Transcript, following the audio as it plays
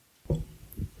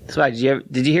So,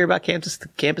 did you hear about Campus to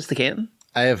Canton?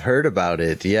 I have heard about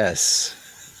it, yes.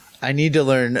 I need to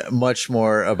learn much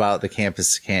more about the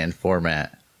Campus to Canton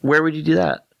format. Where would you do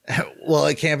that? Well,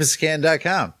 at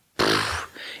campuscanton.com.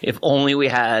 If only we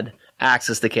had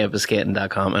access to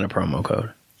campuscanton.com and a promo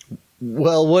code.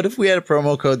 Well, what if we had a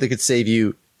promo code that could save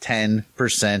you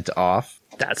 10% off?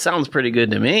 That sounds pretty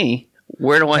good to me.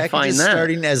 Where do I find that?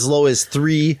 Starting as low as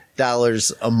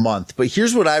 $3 a month. But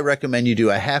here's what I recommend you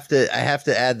do. I have to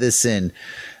add this in.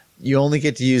 You only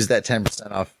get to use that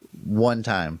 10% off one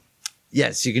time.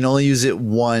 Yes, you can only use it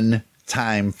one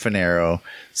time, Finero.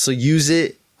 So use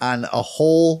it on a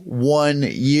whole 1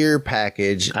 year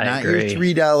package, not your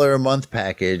 $3 a month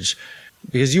package,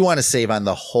 because you want to save on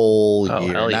the whole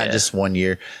year, not just 1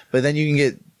 year. But then you can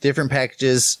get different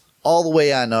packages all the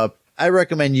way on up. I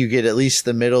recommend you get at least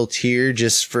the middle tier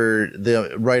just for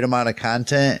the right amount of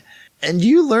content. And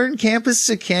you learn Campus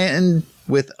to Canton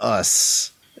with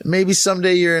us. Maybe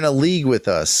someday you're in a league with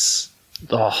us.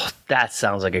 Oh, that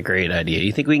sounds like a great idea.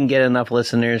 You think we can get enough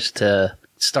listeners to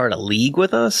start a league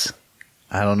with us?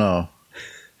 I don't know.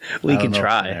 We can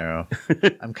try.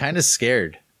 I'm kind of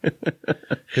scared.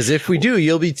 Because if we do,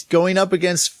 you'll be going up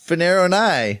against Finero and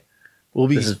I. We'll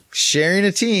be sharing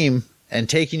a team and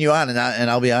taking you on. And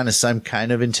I'll be honest, I'm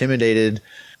kind of intimidated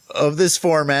of this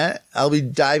format. I'll be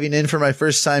diving in for my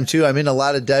first time, too. I'm in a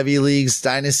lot of Devy leagues,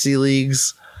 Dynasty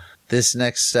leagues. This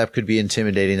next step could be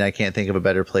intimidating. I can't think of a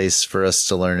better place for us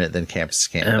to learn it than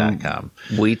campuscanton.com.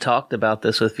 We talked about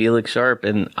this with Felix Sharp,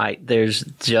 and there's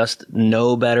just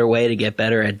no better way to get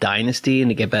better at Dynasty and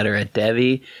to get better at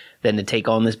Devy than to take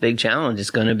on this big challenge.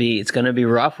 It's going to be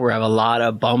rough. We have a lot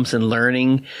of bumps and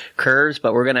learning curves,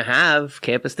 but we're going to have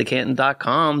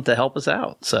campus2canton.com to help us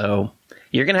out. So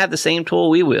you're going to have the same tool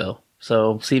we will.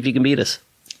 So see if you can beat us.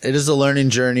 It is a learning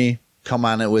journey. Come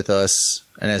on it with us.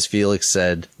 And as Felix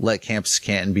said, let Campus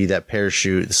Canton be that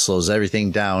parachute that slows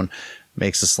everything down,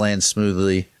 makes us land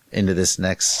smoothly into this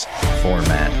next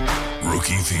format.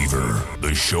 Rookie Fever,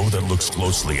 the show that looks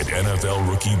closely at NFL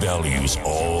rookie values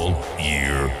all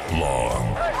year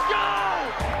long. Let's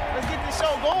go! Let's get this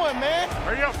show going, man.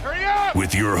 Hurry up, hurry up!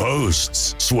 With your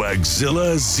hosts,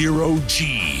 Swagzilla Zero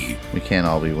G. We can't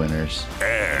all be winners.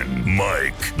 And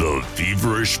Mike, the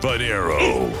Feverish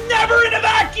Finero. It's never in a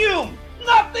vacuum!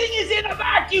 Nothing is in a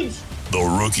vacuum!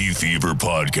 The Rookie Fever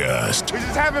Podcast. We're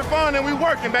just having fun and we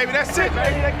working, baby. That's it,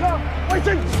 baby. They come. Wait,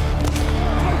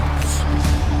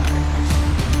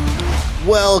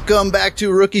 Welcome back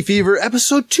to Rookie Fever,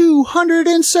 episode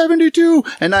 272.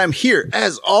 And I'm here,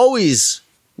 as always,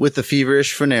 with the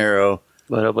Feverish Finero.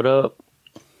 What up, what up?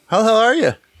 How the hell are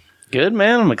you? Good,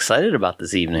 man. I'm excited about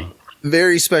this evening.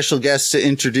 Very special guest to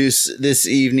introduce this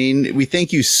evening. We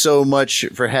thank you so much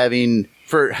for having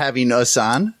us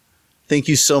on. Thank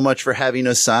you so much for having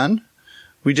us on.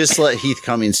 We just let Heath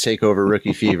Cummings take over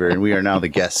Rookie Fever, and we are now the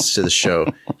guests to the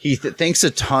show. Heath, thanks a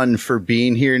ton for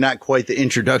being here. Not quite the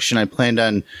introduction I planned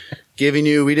on giving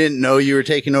you. We didn't know you were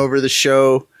taking over the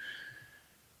show.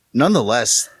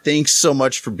 Nonetheless, thanks so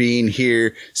much for being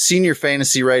here. Senior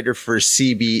fantasy writer for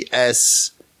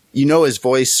CBS. You know his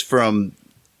voice from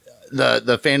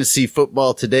the Fantasy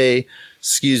Football Today.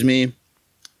 Excuse me.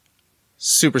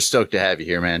 Super stoked to have you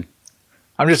here, man.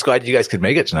 I'm just glad you guys could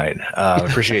make it tonight.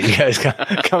 Appreciate you guys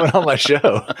coming on my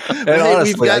show. And hey,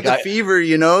 honestly, we've got the fever,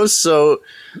 you know, so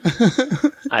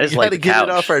I just like to get it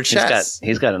off our chest.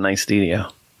 He's got a nice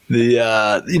studio.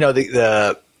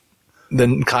 The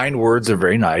kind words are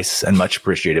very nice and much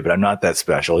appreciated, but I'm not that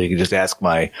special. You can just ask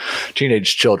my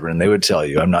teenage children; they would tell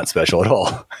you I'm not special at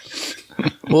all.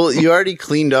 Well, you already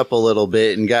cleaned up a little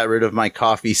bit and got rid of my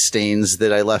coffee stains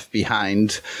that I left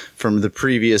behind from the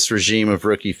previous regime of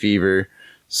Rookie Fever.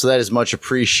 So that is much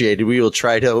appreciated. We will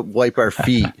try to wipe our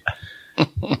feet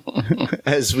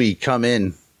as we come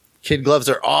in. Kid gloves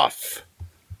are off.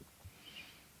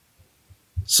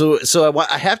 So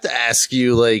I have to ask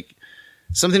you, like,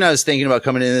 something I was thinking about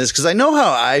coming into this, because I know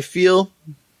how I feel,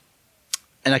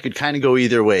 and I could kind of go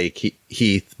either way,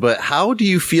 Heath. But how do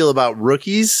you feel about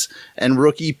rookies and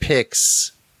rookie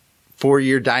picks for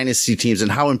your dynasty teams,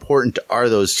 and how important are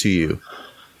those to you?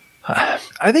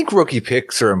 I think rookie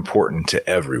picks are important to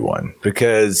everyone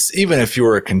because even if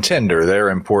you're a contender,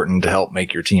 they're important to help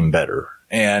make your team better.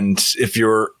 And if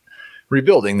you're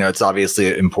rebuilding, that's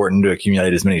obviously important to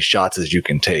accumulate as many shots as you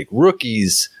can take.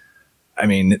 Rookies, I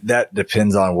mean, that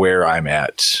depends on where I'm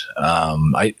at.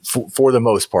 For the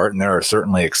most part, and there are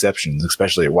certainly exceptions,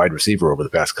 especially at wide receiver over the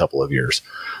past couple of years.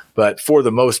 But for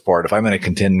the most part, if I'm in a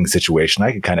contending situation,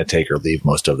 I can kind of take or leave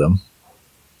most of them.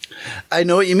 I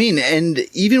know what you mean. And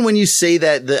even when you say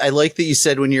that, I like that you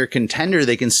said when you're a contender,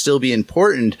 they can still be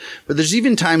important. But there's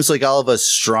even times like I'll have a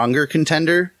stronger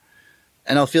contender.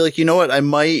 And I'll feel like, you know what, I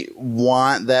might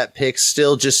want that pick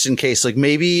still just in case. Like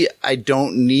maybe I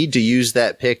don't need to use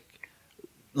that pick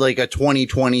like a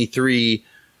 2023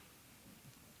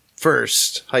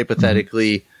 first,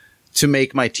 hypothetically, to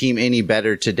make my team any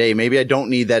better today. Maybe I don't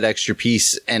need that extra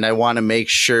piece, and I want to make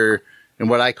sure in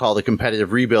what I call the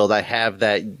competitive rebuild, I have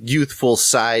that youthful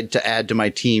side to add to my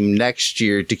team next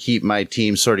year to keep my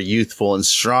team sort of youthful and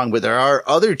strong. But there are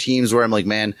other teams where I'm like,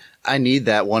 man, I need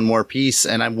that one more piece,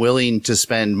 and I'm willing to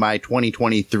spend my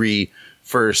 2023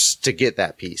 first to get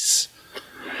that piece.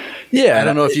 Yeah. I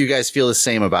don't know if you guys feel the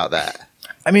same about that.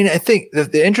 I mean, I think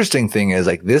the interesting thing is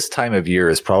like this time of year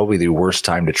is probably the worst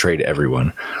time to trade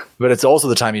everyone, but it's also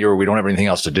the time of year where we don't have anything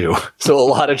else to do. So a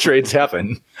lot of trades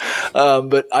happen.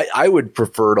 But I would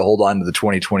prefer to hold on to the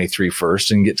 2023 first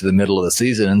and get to the middle of the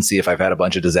season and see if I've had a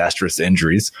bunch of disastrous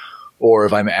injuries or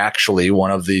if I'm actually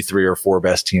one of the 3 or 4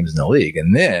 best teams in the league.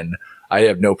 And then I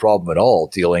have no problem at all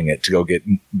dealing it to go get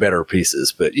better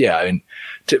pieces. But yeah, I mean,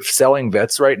 selling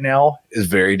vets right now is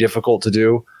very difficult to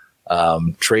do.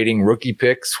 Trading rookie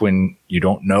picks when you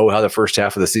don't know how the first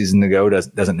half of the season to go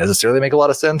doesn't necessarily make a lot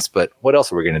of sense. But what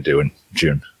else are we going to do in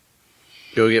June?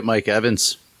 Go get Mike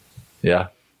Evans. Yeah.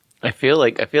 I feel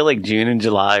like June and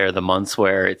July are the months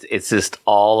where it's just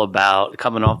all about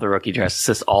coming off the rookie draft. It's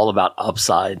just all about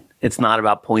upside. It's not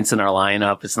about points in our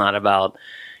lineup. It's not about,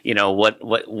 you know,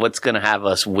 what's going to have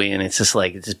us win. It's just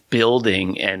like it's just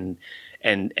building and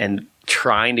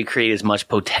trying to create as much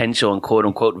potential and quote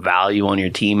unquote value on your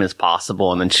team as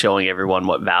possible, and then showing everyone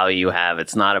what value you have.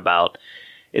 It's not about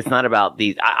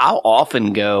these. I'll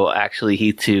often go actually,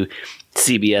 Heath, to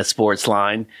CBS Sports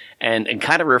Line and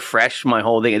kind of refresh my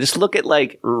whole thing and just look at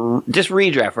like just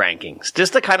redraft rankings,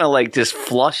 just to kind of like just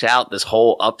flush out this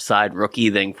whole upside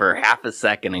rookie thing for half a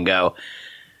second and go,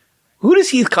 who does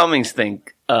Heath Cummings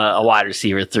think a wide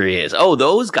receiver 3 is? Oh,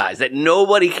 those guys that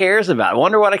nobody cares about. I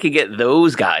wonder what I could get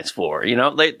those guys for. You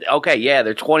know, okay, yeah,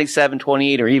 they're 27,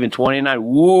 28, or even 29.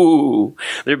 Woo!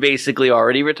 They're basically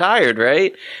already retired,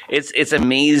 right? It's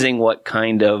amazing what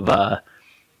kind of...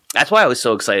 that's why I was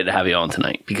so excited to have you on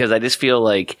tonight, because I just feel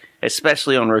like,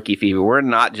 especially on Rookie Fever, we're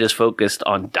not just focused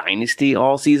on Dynasty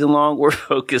all season long. We're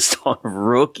focused on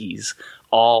rookies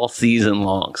all season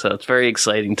long. So it's very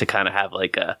exciting to kind of have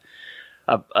like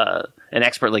an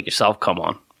expert like yourself come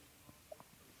on.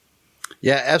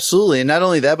 Yeah, absolutely. And not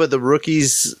only that, but the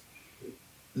rookies,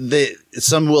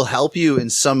 some will help you and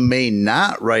some may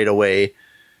not right away.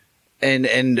 And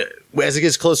as it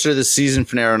gets closer to the season,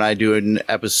 Finero and I do an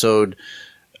episode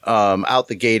out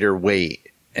the gate or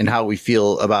wait, and how we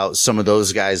feel about some of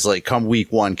those guys. Like come week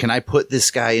 1, can I put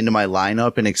this guy into my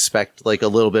lineup and expect like a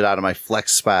little bit out of my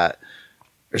flex spot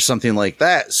or something like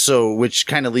that? So, which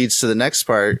kind of leads to the next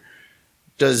part.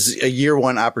 Does a year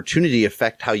 1 opportunity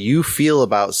affect how you feel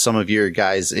about some of your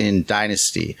guys in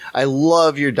Dynasty? I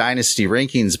love your Dynasty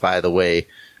rankings, by the way.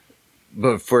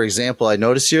 But for example, I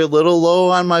notice you're a little low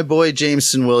on my boy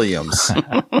Jameson Williams.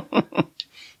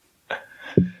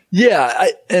 Yeah.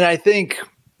 I think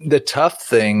the tough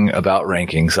thing about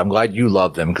rankings, I'm glad you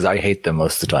love them because I hate them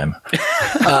most of the time.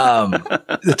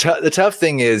 The tough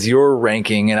thing is your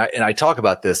ranking, and I talk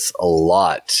about this a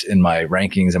lot in my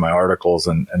rankings and my articles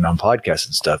and on podcasts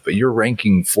and stuff, but you're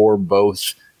ranking for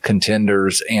both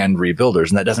contenders and rebuilders,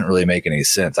 and that doesn't really make any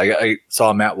sense. I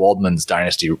saw Matt Waldman's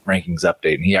Dynasty rankings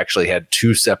update, and he actually had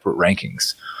 2 separate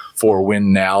rankings for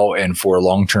win now and for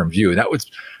long-term view, and that would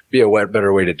be a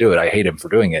better way to do it. I hate him for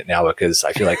doing it now because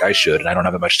I feel like I should, and I don't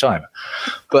have that much time.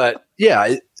 But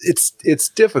yeah, it's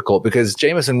difficult because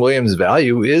Jameson Williams'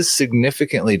 value is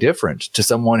significantly different to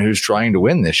someone who's trying to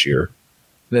win this year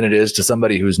than it is to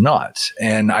somebody who's not.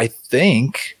 And I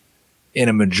think in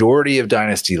a majority of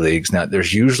dynasty leagues, now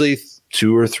there's usually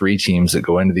 2 or 3 teams that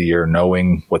go into the year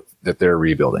knowing that they're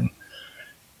rebuilding.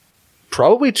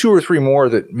 Probably 2 or 3 more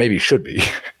that maybe should be.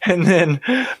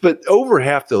 But over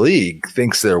half the league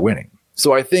thinks they're winning.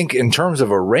 So I think in terms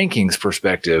of a rankings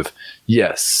perspective,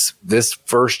 yes, this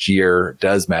first year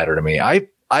does matter to me.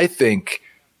 I think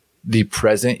the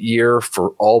present year for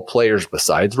all players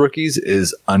besides rookies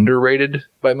is underrated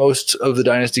by most of the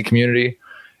dynasty community.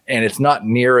 And it's not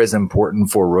near as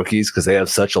important for rookies because they have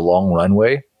such a long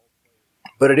runway.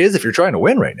 But it is if you're trying to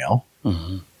win right now.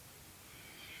 Mm-hmm.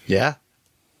 Yeah.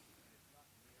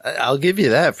 I'll give you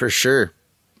that for sure.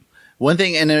 One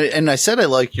thing, and I said I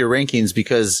like your rankings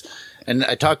because, and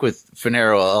I talk with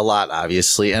Finero a lot,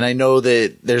 obviously, and I know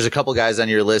that there's a couple guys on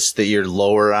your list that you're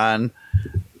lower on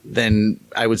then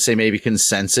I would say maybe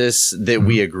consensus that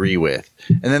we agree with.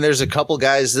 And then there's a couple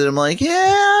guys that I'm like, yeah,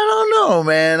 I don't know,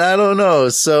 man. I don't know.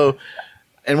 So,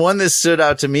 and one that stood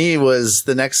out to me was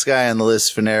the next guy on the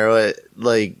list, Finero,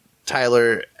 like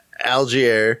Tyler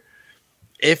Algier.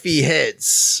 If he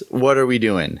hits, what are we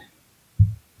doing?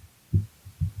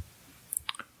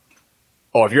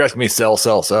 Oh, if you're asking me,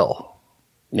 sell.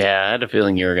 Yeah, I had a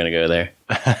feeling you were going to go there.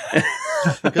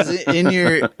 Because in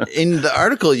the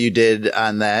article you did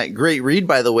on that, great read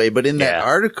by the way, but in that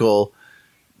article,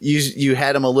 you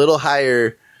had him a little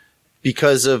higher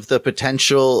because of the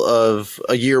potential of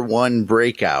a year one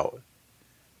breakout.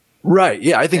 Right.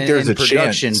 Yeah, I think there's a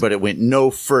production, chance, but it went no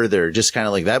further. Just kind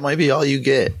of like that might be all you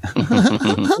get.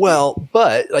 Well,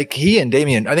 but like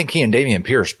I think he and Damian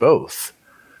Pierce both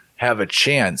have a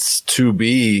chance to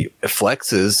be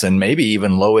flexes and maybe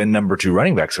even low end number 2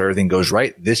 running backs if everything goes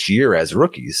right this year as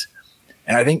rookies.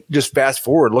 And I think just fast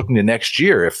forward looking to next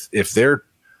year, if they're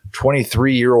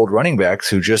 23-year-old running backs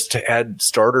who just had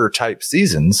starter type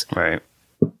seasons, right,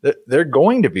 they're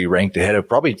going to be ranked ahead of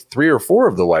probably 3 or 4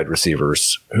 of the wide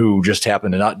receivers who just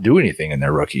happen to not do anything in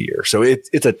their rookie year. So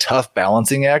it's a tough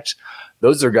balancing act.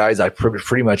 Those are guys I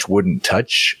pretty much wouldn't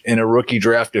touch in a rookie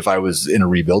draft if I was in a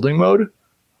rebuilding mode.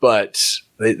 But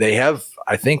they have,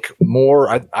 I think,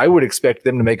 more. I would expect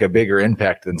them to make a bigger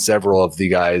impact than several of the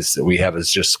guys that we have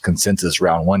as just consensus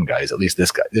round 1 guys, at least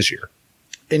this year.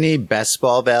 Any best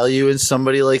ball value in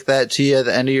somebody like that to you at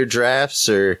the end of your drafts?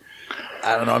 Or,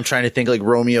 I don't know, I'm trying to think like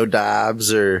Romeo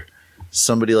Dobbs or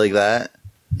somebody like that.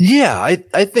 Yeah,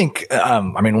 I think,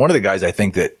 one of the guys I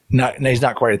think that he's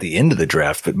not quite at the end of the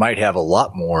draft, but might have a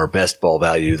lot more best ball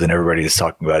value than everybody is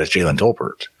talking about is Jalen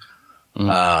Tolbert.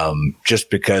 Just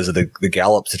because of the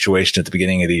Gallup situation at the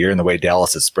beginning of the year and the way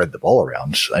Dallas has spread the ball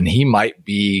around. And he might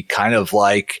be kind of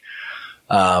like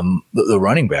the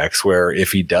running backs where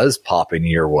if he does pop in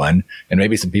year 1, and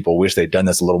maybe some people wish they'd done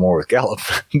this a little more with Gallup,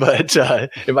 but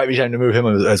it might be time to move him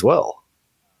as well.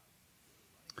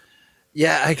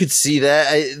 Yeah, I could see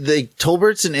that.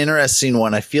 Tolbert's an interesting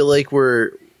one. I feel like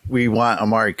we want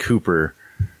Amari Cooper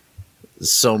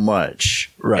so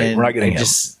much. Right. And we're not getting him.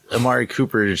 Amari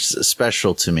Cooper is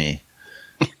special to me.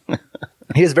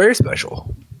 He is very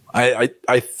special.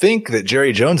 I think that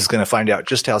Jerry Jones is going to find out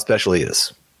just how special he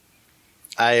is.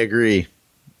 I agree.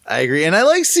 And I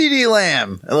like CD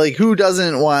Lamb. Like, who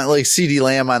doesn't want like CD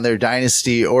Lamb on their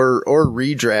dynasty or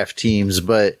redraft teams?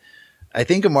 But I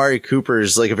think Amari Cooper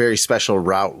is like a very special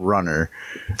route runner.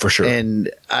 For sure. And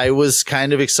I was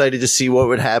kind of excited to see what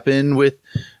would happen with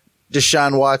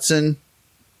Deshaun Watson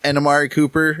and Amari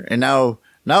Cooper. And now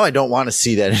I don't want to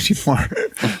see that anymore.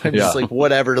 I'm just like,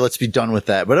 whatever, let's be done with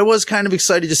that. But I was kind of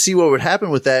excited to see what would happen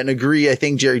with that and agree. I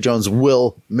think Jerry Jones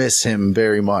will miss him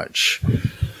very much.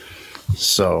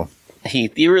 So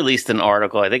Heath, you released an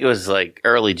article. I think it was like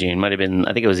early June. Might have been.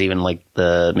 I think it was even like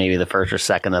maybe the 1st or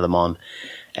 2nd of the month.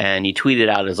 And you tweeted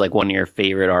out as like one of your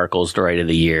favorite articles to write of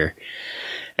the year.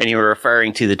 And you were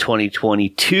referring to the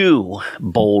 2022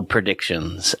 bold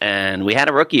predictions. And we had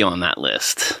a rookie on that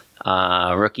list.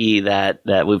 Rookie that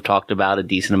we've talked about a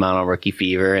decent amount on Rookie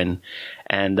Fever, and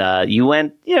you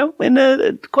went,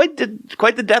 in quite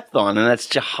the depth on, and that's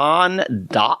Jahan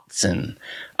Dotson.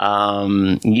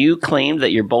 You claimed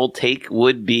that your bold take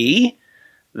would be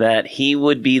that he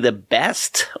would be the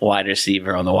best wide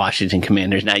receiver on the Washington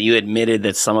Commanders. Now, you admitted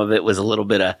that some of it was a little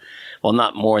bit of, well,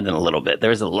 not more than a little bit.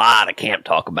 There's a lot of camp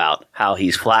talk about how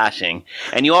he's flashing.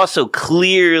 And you also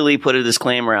clearly put a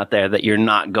disclaimer out there that you're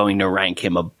not going to rank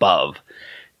him above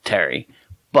Terry.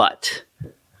 But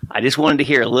I just wanted to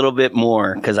hear a little bit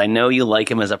more because I know you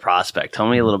like him as a prospect. Tell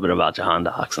me a little bit about Jahan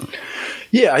Dotson.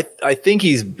 Yeah, I think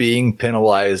he's being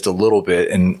penalized a little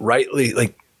bit, and rightly,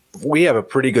 like, we have a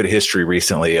pretty good history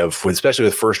recently especially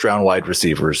with first round wide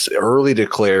receivers. Early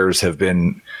declares have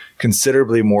been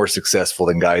considerably more successful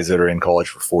than guys that are in college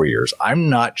for 4 years. I'm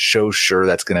not so sure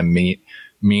that's going to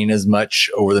mean as much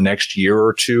over the next year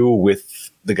or two with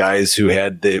the guys who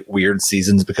had the weird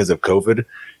seasons because of COVID.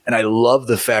 And I love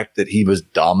the fact that he was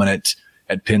dominant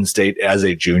at Penn State as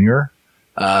a junior.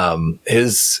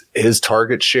 His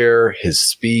target share, his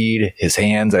speed, his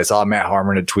hands. I saw Matt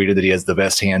Harmon had tweeted that he has the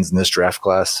best hands in this draft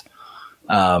class.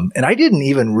 And I didn't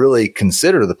even really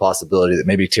consider the possibility that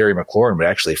maybe Terry McLaurin would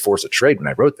actually force a trade when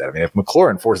I wrote that. I mean, if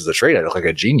McLaurin forces a trade, I look like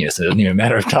a genius. And it doesn't even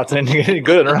matter if Dotson is any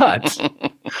good or not.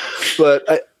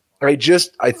 But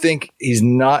I think he's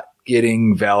not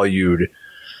getting valued.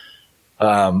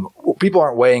 People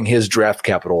aren't weighing his draft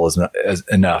capital as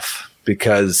enough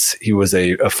because he was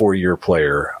a 4-year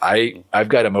player. I've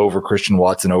got him over Christian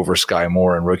Watson, over Sky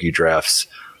Moore in rookie drafts.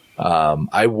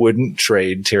 I wouldn't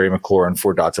trade Terry McLaurin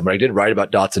for Dotson, but I did write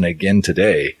about Dotson again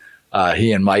today.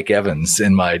 He and Mike Evans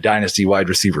in my dynasty wide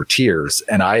receiver tiers,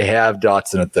 and I have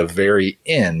Dotson at the very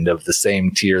end of the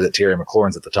same tier that Terry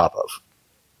McLaurin's at the top of.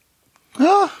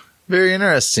 Oh, very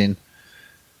interesting.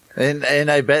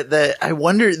 And I bet that I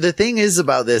wonder the thing is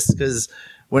about this, because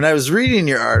when I was reading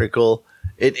your article,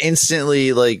 it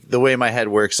instantly, like, the way my head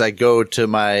works, I go to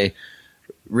my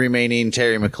remaining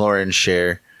Terry McLaurin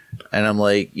share and I'm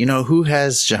like, who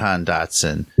has Jahan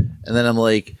Dotson? And then I'm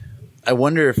like, I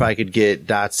wonder if I could get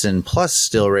Dotson plus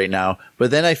still right now.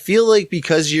 But then I feel like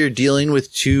because you're dealing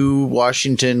with two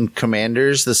Washington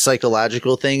Commanders, the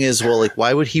psychological thing is, well, like,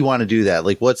 why would he want to do that?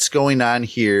 Like, what's going on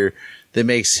here that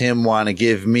makes him want to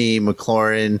give me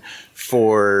McLaurin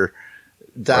for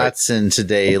Dotson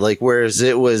today? Like, whereas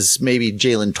it was maybe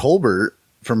Jalen Tolbert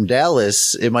from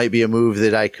Dallas, it might be a move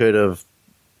that I could have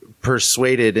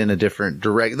persuaded in a different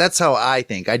direction. That's how I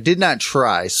think. I did not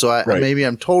try, so maybe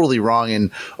I'm totally wrong in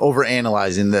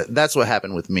overanalyzing that. That's what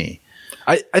happened with me.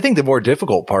 I think the more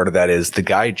difficult part of that is the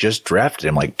guy just drafted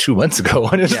him like 2 months ago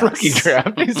on his rookie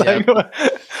draft. He's like,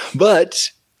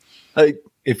 but like,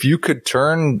 if you could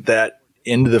turn that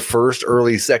into the first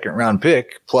early second round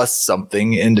pick plus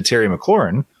something into Terry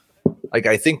McLaurin, like,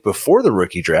 I think before the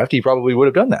rookie draft, he probably would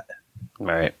have done that.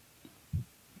 Right.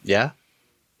 Yeah.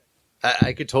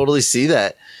 I could totally see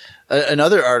that.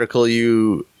 Another article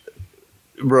you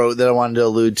wrote that I wanted to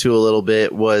allude to a little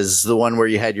bit was the one where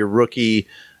you had your rookie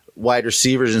wide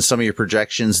receivers and some of your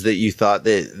projections that you thought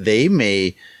that they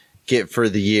may get for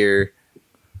the year.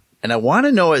 And I want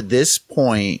to know at this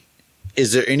point,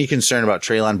 is there any concern about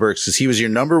Treylon Burks? Because he was your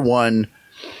number one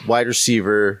wide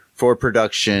receiver for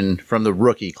production from the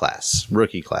rookie class. I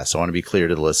want to be clear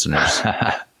to the listeners.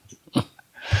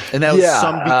 And that was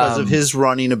some because of his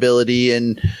running ability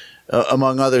and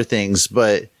among other things.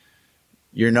 But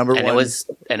your number one. It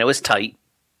was tight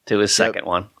to his second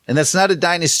one. And that's not a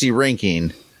dynasty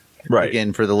ranking. Right.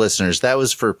 Again, for the listeners, that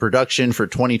was for production for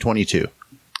 2022.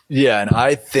 Yeah, and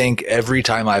I think every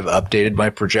time I've updated my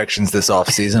projections this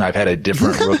offseason, I've had a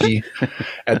different rookie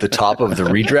at the top of the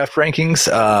redraft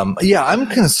rankings. I'm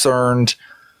concerned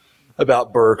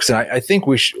about Burks, and I think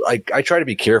we should. I try to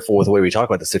be careful with the way we talk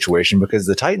about the situation because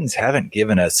the Titans haven't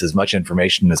given us as much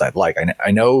information as I'd like.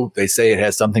 I know they say it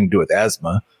has something to do with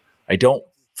asthma. I don't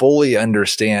fully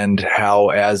understand how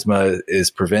asthma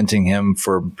is preventing him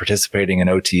from participating in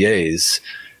OTAs.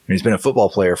 He's been a football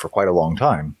player for quite a long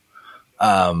time.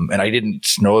 And I didn't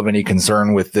know of any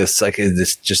concern with this. Like, is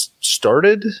this just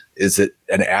started? Is it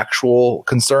an actual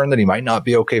concern that he might not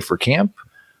be okay for camp?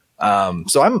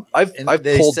 So I've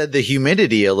said the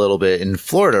humidity a little bit in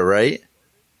Florida, right?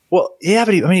 Well, yeah,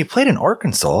 but he played in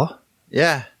Arkansas.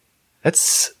 Yeah.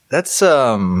 That's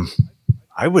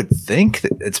I would think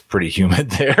that it's pretty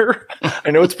humid there. I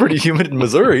know it's pretty humid in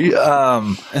Missouri.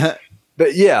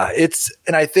 But yeah,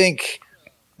 and I think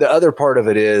the other part of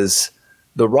it is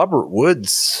the Robert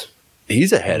Woods,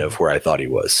 he's ahead of where I thought he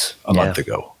was a month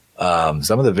ago.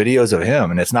 Some of the videos of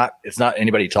him, and it's not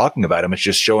anybody talking about him. It's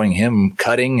just showing him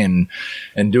cutting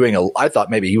and doing I thought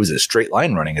maybe he was a straight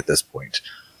line running at this point.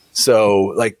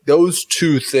 So like those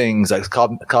two things like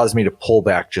caused me to pull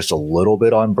back just a little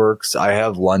bit on Burks. I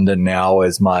have London now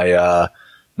as my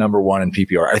number one in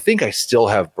PPR. I think I still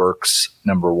have Burks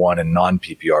number one in non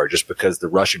PPR just because the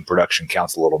rushing production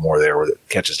counts a little more there where the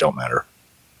catches don't matter.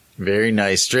 Very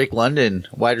nice. Drake London,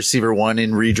 wide receiver one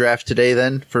in redraft today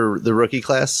then for the rookie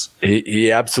class?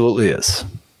 He absolutely is.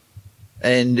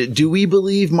 And do we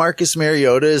believe Marcus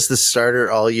Mariota is the starter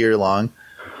all year long?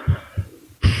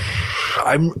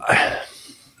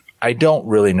 I don't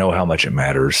really know how much it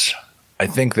matters. I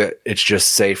think that it's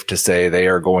just safe to say they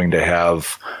are going to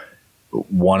have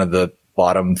one of the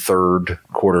bottom third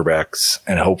quarterbacks,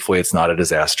 and hopefully it's not a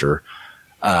disaster.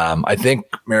 I think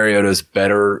Mariota's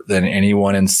better than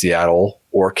anyone in Seattle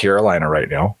or Carolina right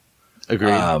now.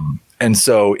 Agreed. And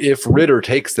so if Ritter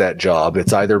takes that job,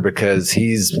 it's either because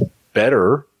he's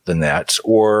better than that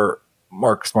or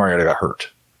Marcus Mariota got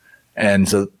hurt. And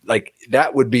so like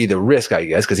that would be the risk, I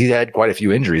guess, because he's had quite a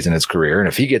few injuries in his career. And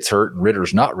if he gets hurt and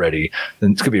Ritter's not ready,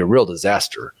 then it's going to be a real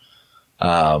disaster.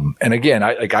 And again,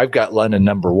 I've got London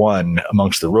number one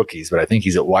amongst the rookies, but I think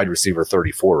he's at wide receiver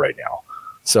 34 right now.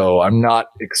 So I'm not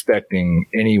expecting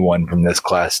anyone from this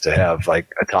class to have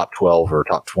like a top 12 or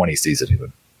top 20 season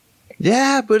even.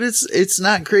 Yeah, but it's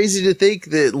not crazy to think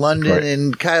that London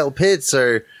and Kyle Pitts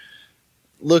are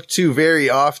looked to very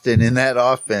often in that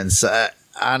offense.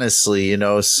 Honestly,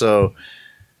 so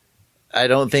I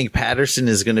don't think Patterson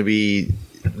is going to be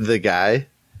the guy.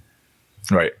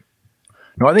 Right.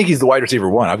 No, I think he's the wide receiver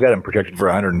one. I've got him projected for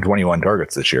 121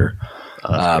 targets this year.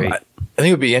 Great. I think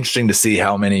it would be interesting to see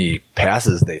how many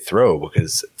passes they throw,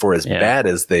 because for as bad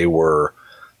as they were,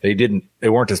 they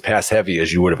weren't as pass heavy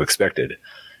as you would have expected.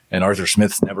 And Arthur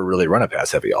Smith's never really run a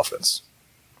pass heavy offense.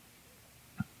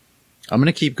 I'm going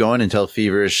to keep going until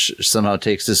Feverish somehow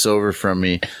takes this over from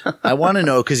me. I want to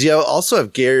know, because you also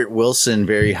have Garrett Wilson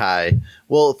very high.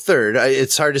 Well, third.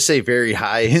 It's hard to say very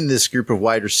high in this group of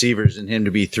wide receivers and him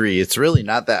to be 3. It's really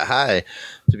not that high,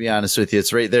 to be honest with you.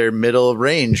 It's right there, middle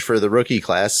range for the rookie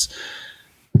class.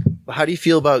 How do you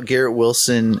feel about Garrett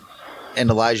Wilson and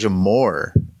Elijah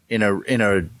Moore in a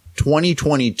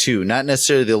 2022? Not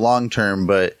necessarily the long term,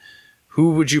 but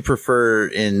who would you prefer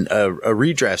in a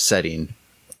redraft setting?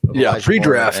 Elijah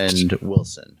pre-draft Moore and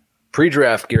Wilson.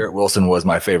 Pre-draft, Garrett Wilson was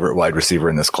my favorite wide receiver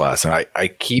in this class, and I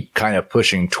keep kind of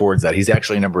pushing towards that. He's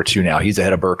actually number 2 now. He's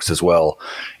ahead of Burks as well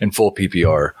in full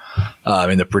PPR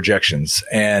in the projections.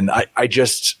 And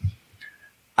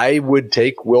I would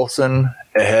take Wilson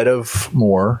ahead of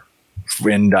Moore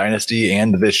in Dynasty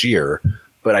and this year,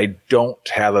 but I don't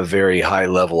have a very high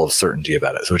level of certainty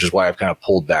about it. So which is why I've kind of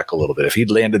pulled back a little bit. If he'd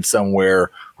landed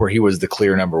somewhere where he was the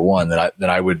clear number 1, then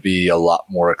I would be a lot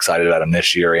more excited about him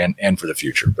this year and for the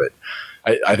future. But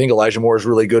I think Elijah Moore is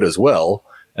really good as well.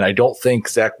 And I don't think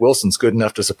Zach Wilson's good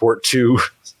enough to support 2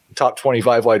 top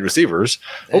 25 wide receivers.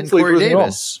 And Hopefully Corey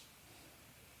Davis.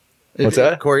 What's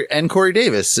that? Corey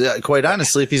Davis, quite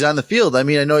honestly, if he's on the field. I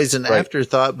mean, I know he's an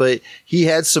afterthought, but he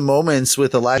had some moments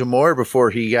with Elijah Moore before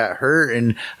he got hurt,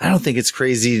 and I don't think it's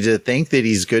crazy to think that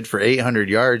he's good for 800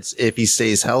 yards if he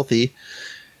stays healthy.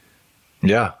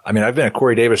 Yeah. I mean, I've been a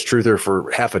Corey Davis truther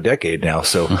for half a decade now,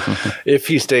 so if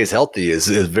he stays healthy is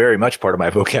very much part of my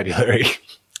vocabulary.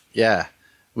 Yeah.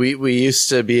 We used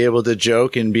to be able to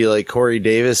joke and be like Corey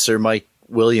Davis or Mike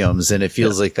Williams, and it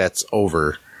feels like that's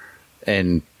over.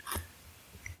 And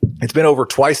it's been over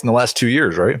twice in the last 2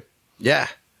 years, right? Yeah.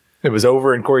 It was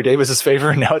over in Corey Davis's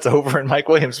favor, and now it's over in Mike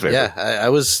Williams' favor. Yeah, I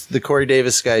was the Corey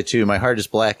Davis guy too. My heart is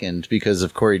blackened because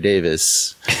of Corey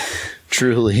Davis.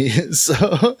 Truly.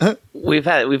 So we've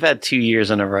had 2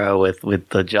 years in a row with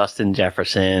the Justin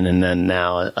Jefferson and then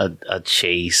now a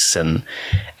Chase and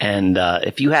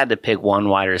if you had to pick one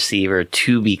wide receiver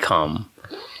to become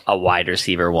a wide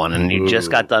receiver 1, and you just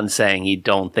got done saying you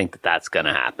don't think that that's going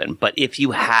to happen, but if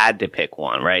you had to pick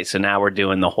one, right? So now we're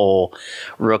doing the whole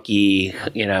rookie,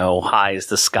 high as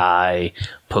the sky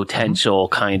potential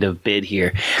kind of bid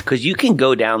here, because you can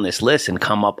go down this list and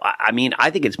come up. I mean, I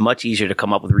think it's much easier to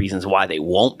come up with reasons why they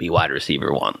won't be wide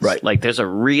receiver 1s. Right. Like there's a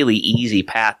really easy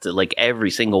path to like every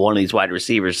single one of these wide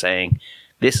receivers saying,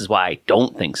 this is why I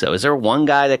don't think so. Is there one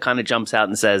guy that kind of jumps out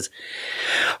and says,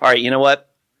 all right, you know what?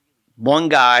 One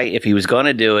guy, if he was going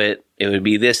to do it, it would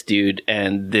be this dude,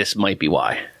 and this might be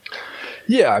why.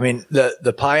 Yeah, I mean,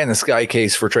 the pie in the sky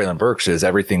case for Treylon Burks is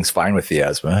everything's fine with the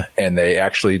asthma, and they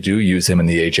actually do use him in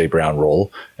the A.J. Brown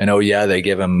role. And they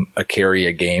give him a carry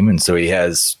a game, and so he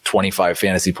has 25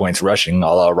 fantasy points rushing,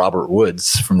 a la Robert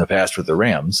Woods from the past with the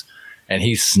Rams, and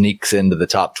he sneaks into the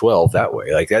top 12 that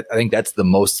way. Like that, I think that's the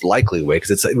most likely way,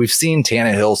 because we've seen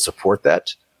Tannehill support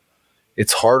that.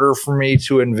 It's harder for me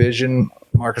to envision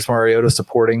Marcus Mariota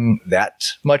supporting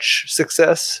that much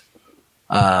success.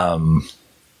 And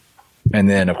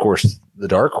then, of course, the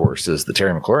dark horse is that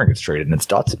Terry McLaurin gets traded, and it's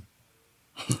Dotson.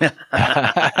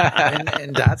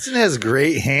 and Dotson has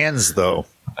great hands, though.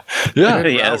 Yeah.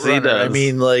 Yes, he does. I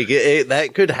mean, like,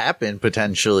 that could happen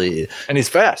potentially. And he's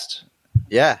fast.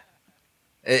 Yeah.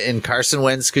 And Carson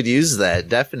Wentz could use that,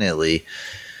 definitely.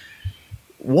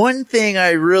 One thing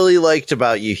I really liked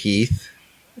about you, Heath,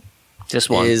 just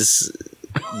one is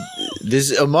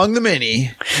this among the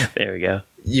many. There we go.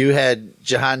 You had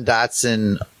Jahan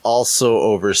Dotson also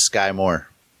over Sky Moore.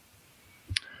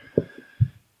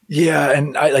 Yeah,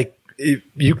 and I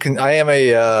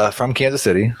am from Kansas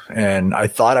City, and I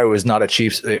thought I was not a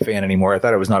Chiefs fan anymore. I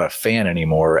thought I was not a fan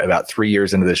anymore about 3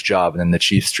 years into this job, and then the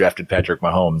Chiefs drafted Patrick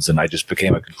Mahomes, and I just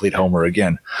became a complete homer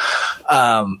again.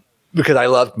 Because I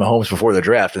loved Mahomes before the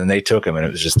draft, and then they took him, and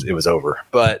it was over.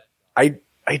 But I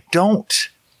don't.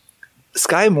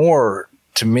 Sky Moore,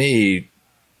 to me,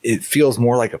 it feels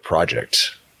more like a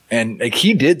project. And like,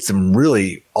 he did some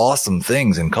really awesome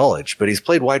things in college, but he's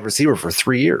played wide receiver for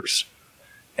 3 years.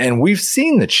 And we've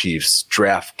seen the Chiefs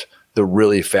draft the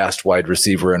really fast wide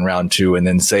receiver in round 2 and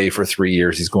then say for 3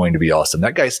 years he's going to be awesome.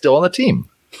 That guy's still on the team.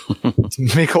 It's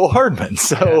Mecole Hardman.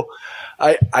 So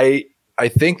I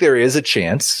think there is a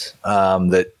chance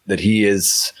that he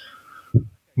is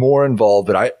more involved,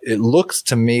 but it looks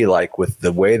to me like with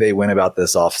the way they went about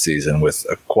this offseason, with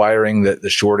acquiring the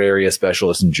short area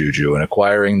specialist in Juju and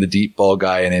acquiring the deep ball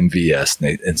guy in MVS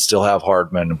and still have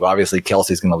Hardman. Obviously,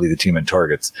 Kelsey's going to lead the team in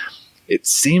targets. it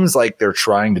seems like they're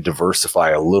trying to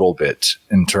diversify a little bit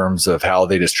in terms of how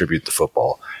they distribute the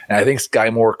football. And I think Sky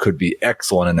Moore could be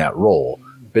excellent in that role,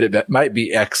 but it might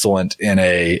be excellent in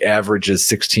a averages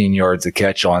 16 yards a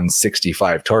catch on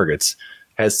 65 targets,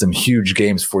 has some huge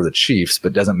games for the Chiefs,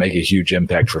 but doesn't make a huge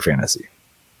impact for fantasy.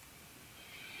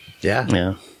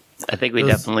 Yeah. I think we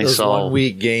definitely those saw 1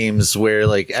 week games where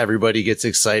like everybody gets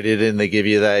excited and they give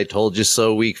you that "I told you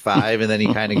so" week 5, and then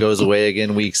he kind of goes away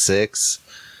again week 6.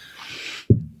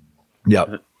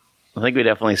 Yep. I think we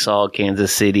definitely saw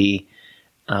Kansas City.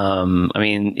 I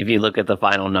mean, if you look at the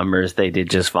final numbers, they did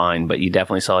just fine, but you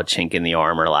definitely saw a chink in the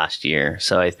armor last year.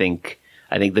 So I think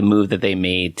the move that they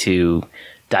made to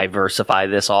diversify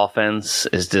this offense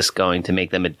is just going to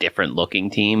make them a different looking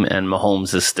team, and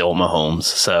Mahomes is still Mahomes.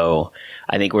 So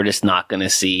I think we're just not going to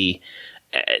see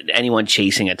anyone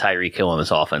chasing a Tyreek Hill in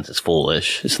this offense is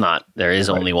foolish. It's not. There is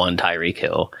only one Tyreek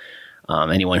Hill.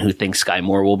 Anyone who thinks Sky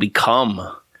Moore will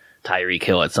become Tyreek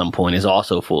Hill at some point is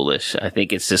also foolish. I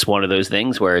think it's just one of those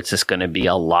things where it's just going to be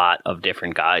a lot of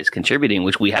different guys contributing,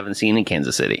 which we haven't seen in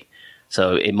Kansas City.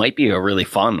 So it might be a really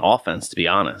fun offense, to be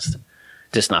honest.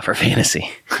 Just not for fantasy.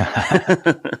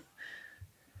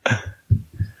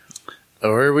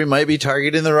 Or we might be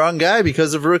targeting the wrong guy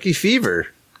because of rookie fever.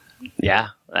 Yeah,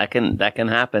 that can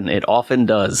happen. It often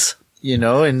does. You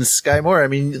know, and Sky Moore, I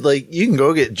mean, like, you can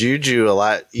go get Juju a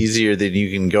lot easier than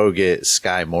you can go get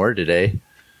Sky Moore today.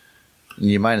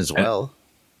 You might as well.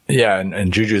 Yeah,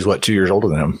 and Juju's what, 2 years older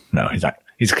than him? No, he's not.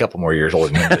 He's a couple more years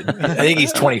older than him. But I think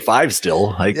he's 25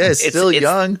 still. Like, yeah, still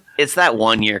young. It's that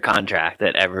 1 year contract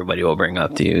that everybody will bring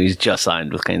up to you. He's just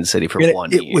signed with Kansas City for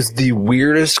 1 year. It was the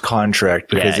weirdest contract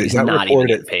because he's not even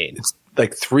getting paid. It's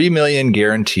like $3 million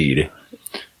guaranteed.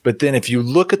 But then if you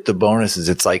look at the bonuses,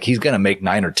 it's like he's going to make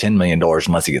 $9 or $10 million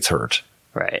unless he gets hurt.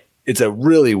 Right. It's a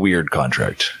really weird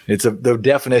contract. It's the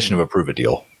definition of a prove it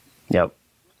deal. Yep.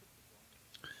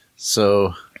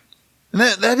 So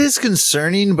that is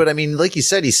concerning, but I mean, like you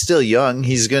said, he's still young.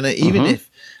 He's going to, even if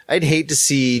I'd hate to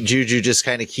see Juju just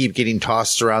kind of keep getting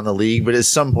tossed around the league, but at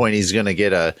some point he's going to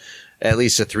get at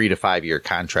least a 3 to 5 year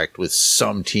contract with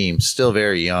some team. Still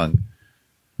very young.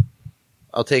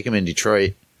 I'll take him in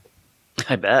Detroit.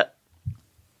 I bet.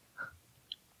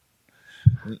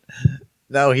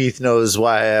 Now Heath knows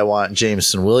why I want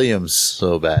Jameson Williams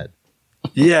so bad.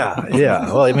 Yeah.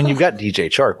 Well, I mean, you've got DJ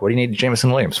Chark. What do you need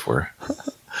Jameson Williams for?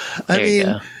 I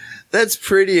mean, that's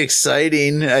pretty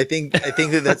exciting. I think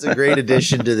that's a great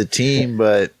addition to the team,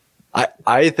 but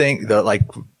I think that, like,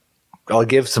 I'll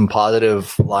give some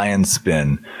positive Lions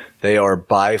spin. They are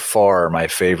by far my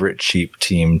favorite cheap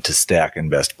team to stack in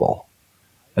best ball.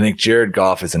 I think Jared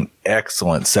Goff is an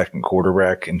excellent second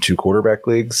quarterback in 2 quarterback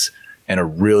leagues and a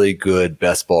really good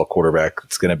best ball quarterback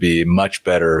that's going to be much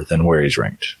better than where he's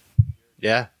ranked.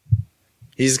 Yeah.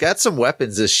 He's got some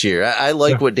weapons this year. I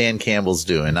like what Dan Campbell's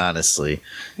doing, honestly.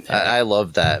 I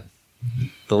love that.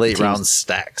 The late round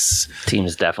stacks.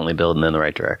 Team's definitely building in the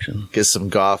right direction. Get some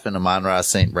Goff and Amon-Ra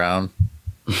St. Brown.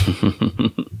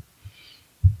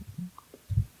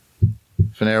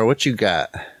 Fanera, what you got?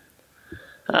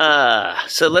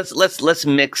 So let's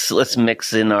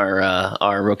mix in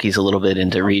our rookies a little bit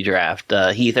into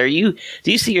redraft. Heath,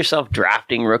 do you see yourself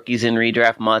drafting rookies in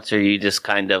redraft much, or are you just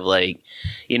kind of like,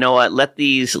 you know what, let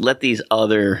these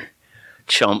other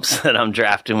chumps that I'm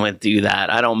drafting with do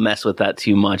that. I don't mess with that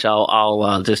too much.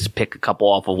 I'll just pick a couple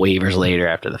off of waivers later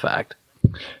after the fact.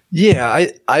 Yeah,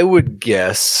 I would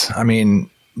guess. I mean,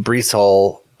 Breece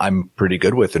Hall, I'm pretty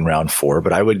good with in round 4,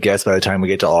 but I would guess by the time we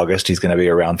get to August, he's going to be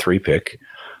a round 3 pick.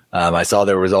 I saw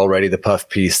there was already the puff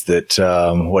piece that,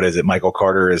 Michael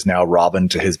Carter is now Robin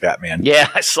to his Batman. Yeah,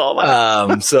 I saw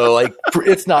that. So like,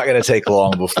 it's not going to take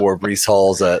long before Breece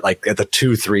Hall's at the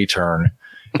 2-3 turn,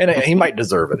 and he might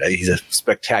deserve it. He's a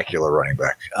spectacular running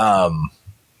back. I'm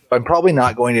probably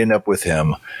not going to end up with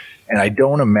him, and I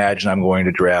don't imagine I'm going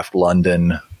to draft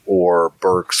London or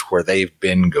Burks where they've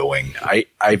been going.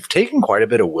 I've taken quite a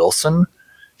bit of Wilson,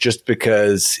 just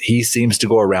because he seems to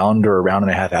go around or a round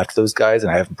and a half after those guys,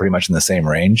 and I have him pretty much in the same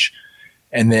range.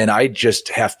 And then I just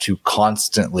have to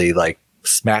constantly like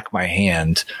smack my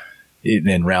hand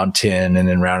in round 10 and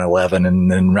in round 11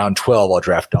 and then round 12 I'll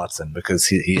draft Dotson because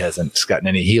he hasn't gotten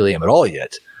any helium at all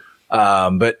yet.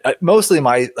 But mostly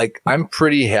I'm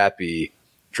pretty happy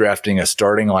drafting a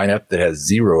starting lineup that has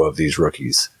 0 of these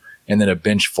rookies and then a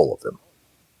bench full of them.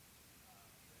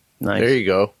 Nice. There you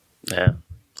go. Yeah.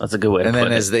 That's a good way to put it.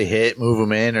 And then as they hit, move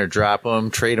them in or drop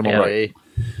them, trade them away.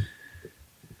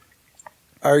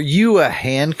 Are you a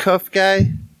handcuff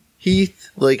guy? Heath,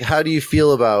 like, how do you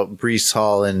feel about Breece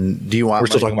Hall, and do you want? We're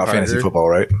still talking about fantasy football,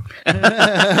 right?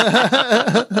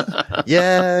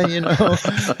 Yeah,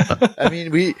 I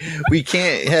mean, we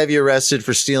can't have you arrested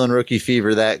for stealing rookie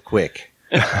fever that quick.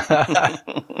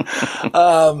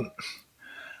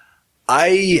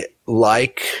 I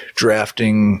like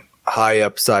drafting high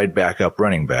upside backup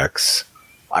running backs.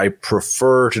 I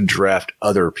prefer to draft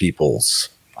other people's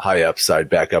high upside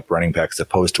backup running backs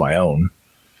opposed to my own.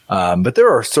 But there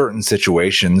are certain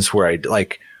situations where I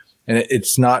like, and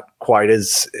it's not quite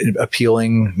as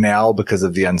appealing now because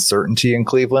of the uncertainty in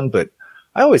Cleveland, but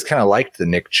I always kind of liked the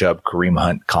Nick Chubb Kareem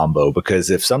Hunt combo, because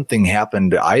if something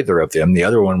happened to either of them, the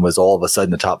other one was all of a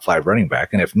sudden the top 5 running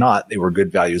back. And if not, they were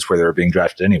good values where they were being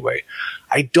drafted anyway.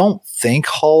 I don't think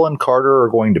Hall and Carter are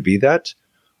going to be that,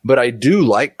 but I do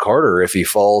like Carter if he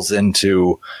falls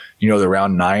into, the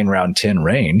round 9, round 10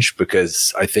 range,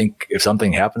 because I think if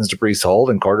something happens to Breece Hall,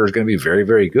 then Carter is going to be very,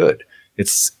 very good.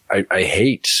 I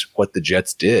hate what the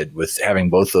Jets did with having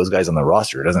both those guys on the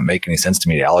roster. It doesn't make any sense to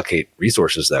me to allocate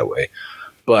resources that way.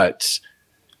 But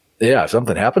yeah, if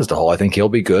something happens to Hall, I think he'll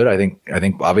be good. I think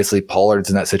obviously Pollard's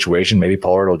in that situation. Maybe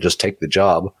Pollard will just take the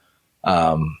job.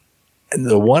 And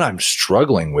the one I'm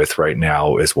struggling with right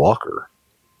now is Walker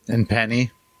and Penny.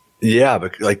 Yeah,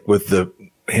 but like with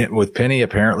Penny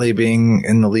apparently being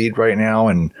in the lead right now,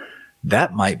 and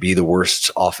that might be the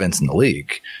worst offense in the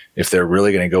league if they're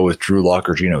really going to go with Drew Lock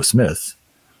or Geno Smith.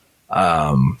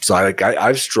 So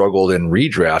I've struggled in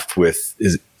redraft with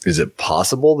is it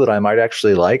possible that I might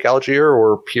actually like Algier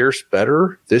or Pierce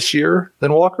better this year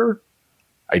than Walker?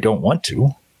 I don't want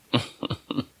to.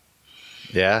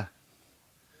 Yeah.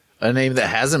 A name that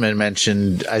hasn't been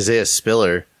mentioned, Isaiah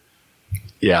Spiller.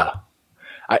 Yeah.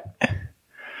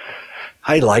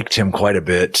 I liked him quite a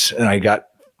bit, and I got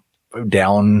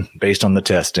down based on the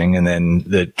testing, and then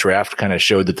the draft kind of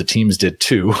showed that the teams did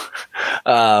too.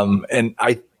 And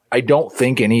I don't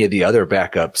think any of the other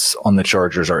backups on the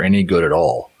Chargers are any good at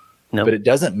all. Nope. But it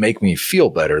doesn't make me feel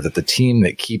better that the team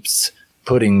that keeps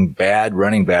putting bad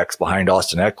running backs behind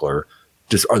Austin Eckler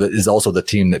is also the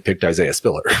team that picked Isaiah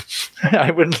Spiller.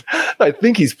 I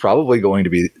think he's probably going to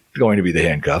be the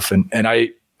handcuff, and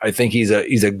I think he's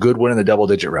a good one in the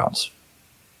double-digit rounds.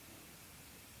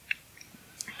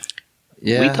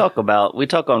 Yeah. We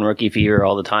talk on Rookie Fever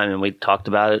all the time, and we talked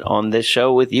about it on this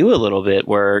show with you a little bit,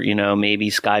 where, maybe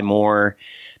Sky Moore,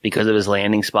 because of his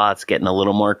landing spots, getting a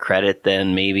little more credit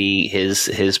than maybe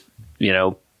his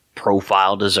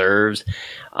profile deserves.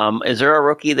 Is there a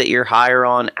rookie that you're higher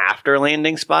on after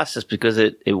landing spots just because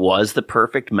it was the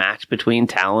perfect match between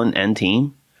talent and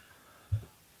team?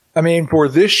 I mean, for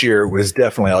this year, it was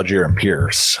definitely Algier and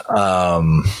Pierce.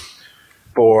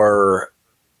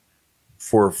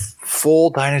 For full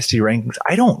dynasty rankings,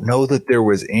 I don't know that there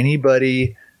was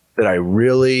anybody that I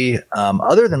really,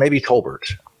 other than maybe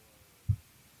Tolbert.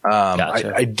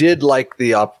 Gotcha. I did like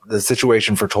the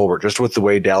situation for Tolbert, just with the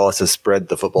way Dallas has spread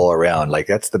the football around. Like,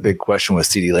 that's the big question with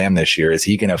CeeDee Lamb this year. Is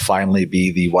he going to finally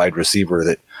be the wide receiver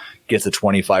that gets a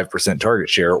 25% target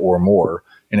share or more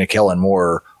in a Kellen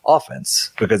Moore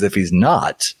offense? Because if he's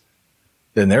not,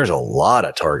 then there's a lot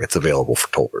of targets available for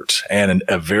Tolbert and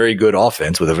a very good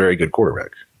offense with a very good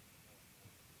quarterback.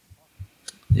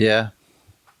 Yeah.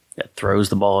 That throws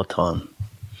the ball a ton.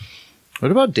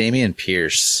 What about Dameon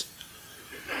Pierce?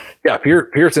 Yeah,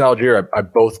 Pierce and Algier, I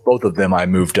both of them I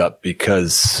moved up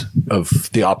because of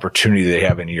the opportunity they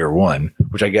have in year one,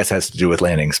 which I guess has to do with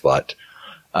landing spot.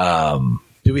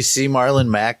 Do we see Marlon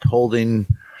Mack holding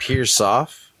Pierce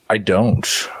off? I don't.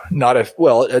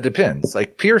 It depends.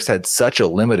 Like, Pierce had such a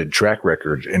limited track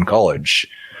record in college,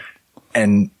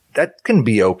 and that can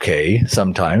be okay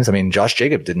sometimes. I mean, Josh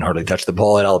Jacobs didn't hardly touch the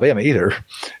ball at Alabama either,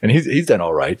 and he's done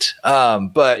all right.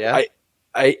 But yeah.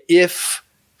 If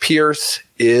Pierce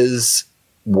is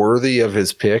worthy of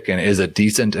his pick and is a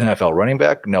decent NFL running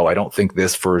back, no, I don't think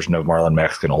this version of Marlon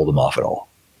Mack's can hold him off at all.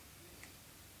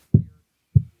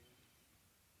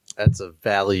 That's a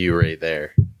value right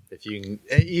there. If you can,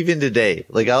 even today,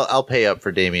 like I'll pay up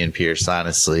for Dameon Pierce,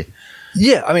 honestly.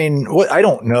 Yeah, I mean, I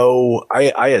don't know.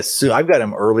 I assume I've got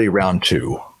him early round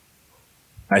 2.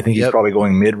 I think he's probably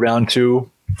going mid round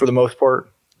 2 for the most part.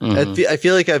 Mm-hmm. I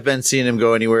feel like I've been seeing him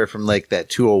go anywhere from like that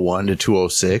 201 to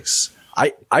 206.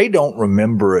 I don't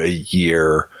remember a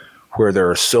year where there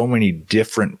are so many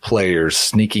different players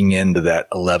sneaking into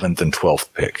that 11th and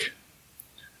 12th pick.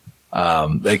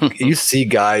 Like, you see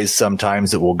guys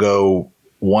sometimes that will go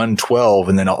 112,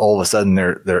 and then all of a sudden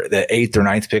they're the 8th or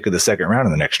 9th pick of the second round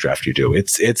in the next draft you do. I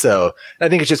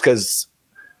think it's just because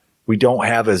we don't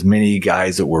have as many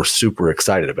guys that we're super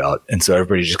excited about, and so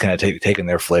everybody's just kind of taking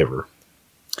their flavor.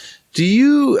 Do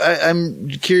you, I'm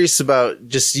curious about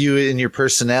just you and your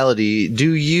personality.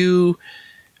 Do you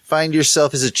find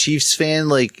yourself as a Chiefs fan,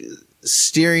 like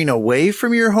steering away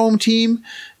from your home team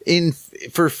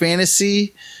for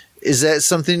fantasy? Is that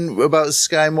something about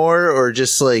Sky Moore, or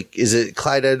just like, is it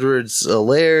Clyde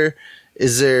Edwards-Helaire?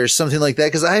 Is there something like that?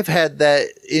 Because I've had that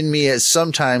in me at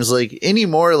sometimes, like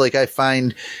anymore, like I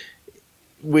find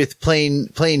with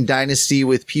playing Dynasty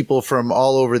with people from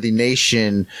all over the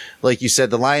nation, like you said,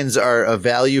 the Lions are a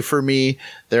value for me.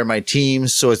 They're my team.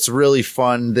 So it's really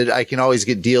fun that I can always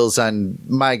get deals on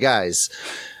my guys.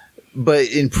 But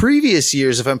in previous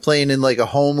years, if I'm playing in like a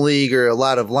home league or a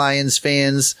lot of Lions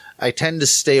fans, I tend to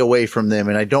stay away from them,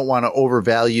 and I don't want to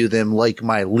overvalue them like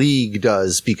my league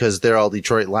does because they're all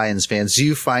Detroit Lions fans. Do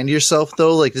you find yourself,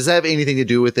 though, like, does that have anything to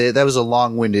do with it? That was a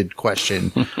long-winded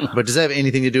question, but does that have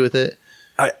anything to do with it?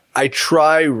 I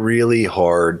try really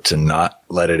hard to not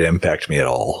let it impact me at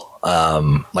all.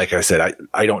 Like I said,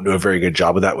 I don't do a very good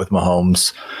job of that with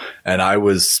Mahomes, and I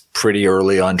was pretty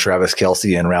early on Travis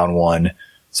Kelce in round 1.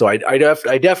 So I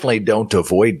definitely don't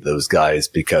avoid those guys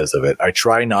because of it. I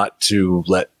try not to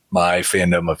let my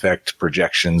fandom affect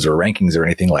projections or rankings or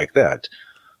anything like that.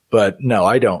 But no,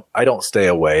 I don't stay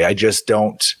away. I guess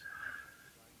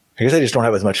I just don't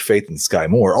have as much faith in Sky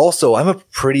Moore. Also, I'm a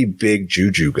pretty big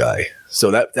Juju guy. So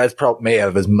that's probably may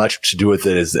have as much to do with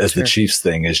it as the Chiefs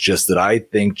thing, is just that I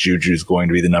think Juju's going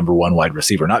to be the number 1 wide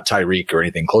receiver, not Tyreek or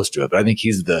anything close to it, but I think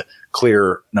he's the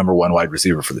clear number 1 wide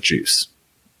receiver for the Chiefs.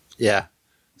 Yeah.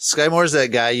 Sky Moore's that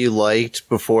guy you liked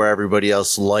before everybody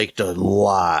else liked a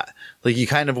lot. Like you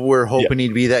kind of were hoping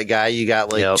he'd be that guy. You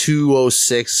got like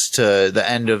 206 to the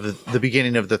end of the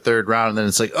beginning of the 3rd round. And then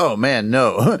it's like, oh man,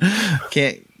 no,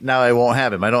 now I won't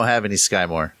have him. I don't have any Sky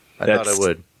Moore. I thought I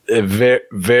would. Very,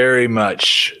 very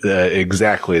much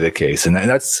exactly the case. And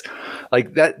that's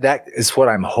like, that is what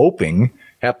I'm hoping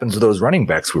happens with those running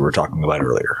backs we were talking about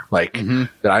earlier. Like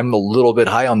that I'm a little bit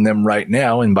high on them right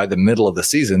now, and by the middle of the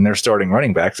season, they're starting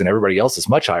running backs, and everybody else is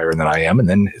much higher than I am, and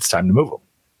then it's time to move them.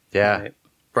 Yeah. Right.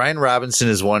 Brian Robinson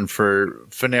is one for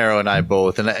Finero and I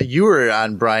both. And you were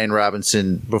on Brian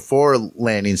Robinson before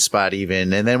landing spot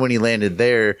even. And then when he landed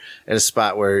there at a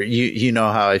spot where you know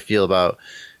how I feel about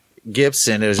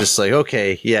Gibson, it was just like,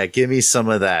 okay, yeah, give me some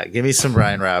of that. Give me some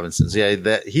Brian Robinsons.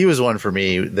 Yeah, he was one for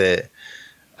me that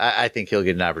I think he'll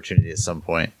get an opportunity at some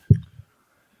point.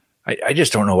 I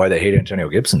just don't know why they hate Antonio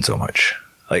Gibson so much.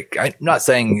 Like, I'm not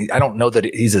saying I don't know that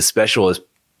he's as special as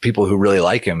people who really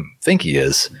like him think he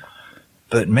is.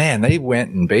 But man, they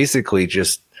went and basically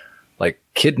just like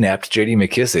kidnapped J.D.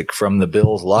 McKissick from the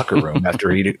Bills locker room after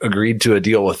he agreed to a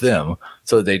deal with them,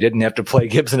 so they didn't have to play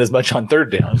Gibson as much on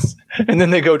 3rd downs. And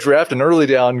then they go draft an early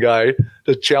down guy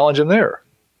to challenge him there.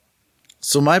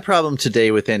 So my problem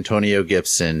today with Antonio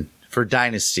Gibson for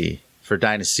Dynasty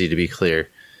to be clear,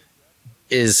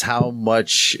 is how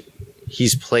much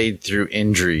he's played through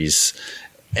injuries.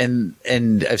 And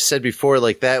I've said before,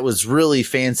 like that was really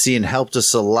fancy and helped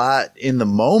us a lot in the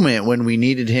moment when we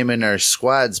needed him in our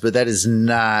squads, but that is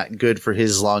not good for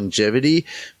his longevity.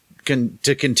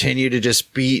 To continue to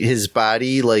just beat his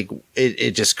body, like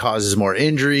it just causes more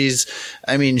injuries.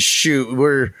 I mean,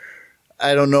 shoot,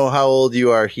 I don't know how old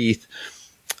you are, Heath.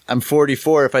 I'm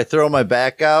 44. If I throw my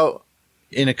back out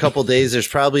in a couple days, there's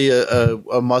probably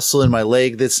a muscle in my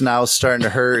leg that's now starting to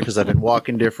hurt because I've been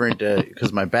walking different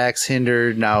because my back's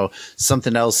hindered. Now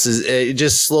something else it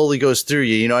just slowly goes through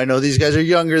you. You know, I know these guys are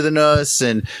younger than us,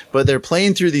 but they're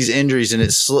playing through these injuries,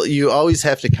 and you always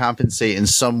have to compensate in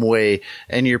some way,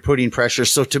 and you're putting pressure.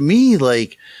 So to me,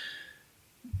 like,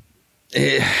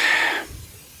 I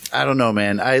don't know,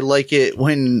 man. I like it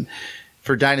when.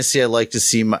 For Dynasty, I like to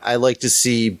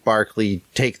see Barkley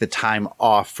take the time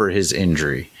off for his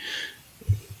injury.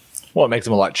 Well, it makes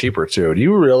him a lot cheaper too. Do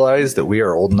you realize that we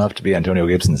are old enough to be Antonio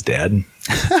Gibson's dad?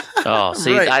 Oh,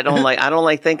 see, right. I don't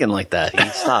like thinking like that.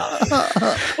 Stop.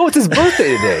 Oh, it's his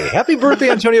birthday today. Happy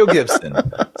birthday, Antonio Gibson.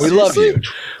 We love you.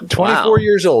 24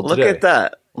 years old today. Look at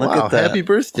that. Look at that. Happy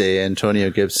birthday,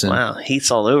 Antonio Gibson. Wow, Heath's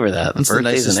all over that. That's the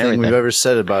nicest thing we've ever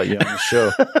said about you on the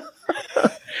show.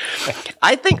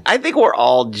 I think we're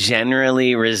all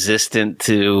generally resistant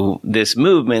to this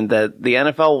movement that the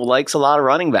NFL likes a lot of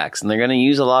running backs, and they're going to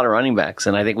use a lot of running backs.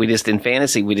 And I think in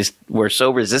fantasy, we're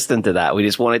so resistant to that. We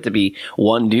just want it to be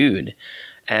one dude.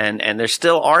 And there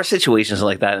still are situations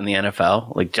like that in the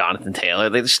NFL, like Jonathan Taylor.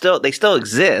 They still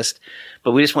exist,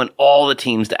 but we just want all the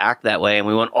teams to act that way, and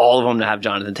we want all of them to have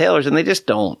Jonathan Taylors, and they just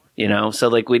don't, you know? So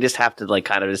like we just have to like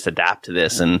kind of just adapt to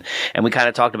this, and we kind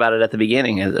of talked about it at the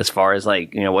beginning as far as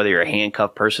like, you know, whether you're a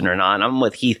handcuffed person or not. And I'm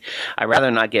with Heath. I'd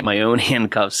rather not get my own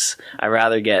handcuffs. I'd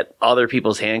rather get other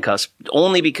people's handcuffs,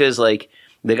 only because like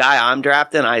The guy I'm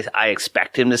drafting, I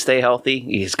expect him to stay healthy.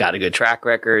 He's got a good track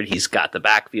record. He's got the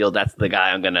backfield. That's the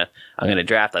guy I'm gonna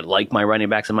draft. I like my running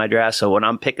backs in my draft. So when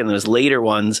I'm picking those later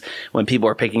ones, when people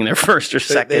are picking their first or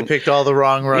second, they picked all the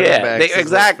wrong running backs.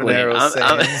 Exactly.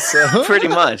 Pretty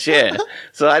much, yeah.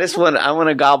 So I want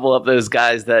to gobble up those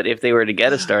guys that if they were to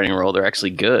get a starting role, they're actually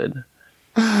good.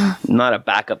 Not a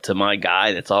backup to my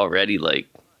guy that's already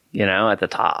at the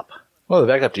top. Well, the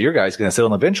backup to your guy's going to sit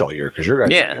on the bench all year because your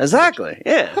guy. Yeah, exactly.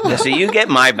 Yeah. So you get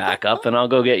my backup, and I'll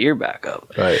go get your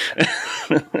backup. Right.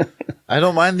 I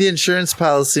don't mind the insurance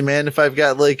policy, man. If I've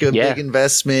got big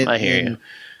investment in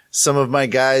some of my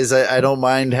guys, I don't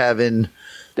mind having.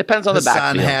 Depends on the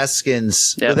Hassan backfield.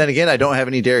 Haskins. Yep. But then again, I don't have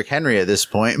any Derrick Henry at this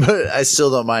point, but I still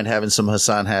don't mind having some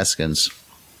Hassan Haskins.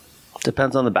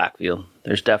 Depends on the backfield.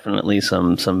 There's definitely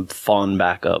some fun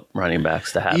backup running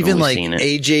backs to have. Even like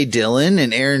A.J. Dillon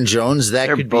and Aaron Jones, that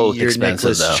could be your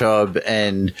Nicholas Chubb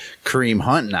and Kareem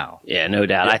Hunt now. Yeah, no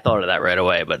doubt. I thought of that right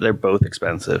away, but they're both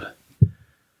expensive.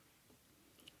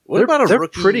 What about they're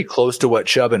rookie? Pretty close to what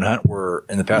Chubb and Hunt were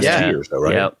in the past 2 years, though,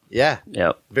 right?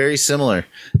 Yep. Very similar.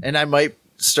 And I might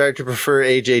start to prefer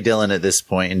A.J. Dillon at this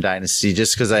point in Dynasty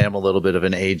just because I am a little bit of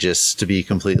an ageist, to be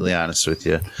completely honest with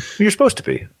you. You're supposed to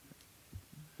be.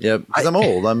 Yep, because I'm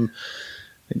old.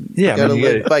 Yeah, got to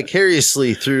live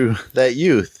vicariously through that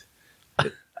youth.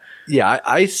 Yeah,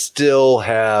 I still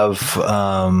have.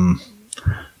 I've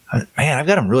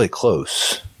got him really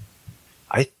close.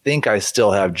 I think I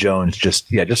still have Jones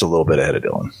just a little bit ahead of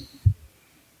Dillon.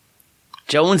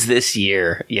 Jones this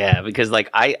year, yeah, because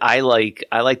I like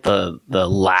the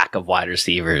lack of wide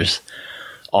receivers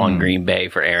on Green Bay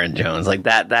for Aaron Jones. Like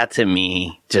that to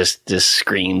me just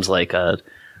screams like a.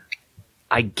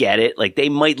 I get it. Like, they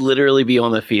might literally be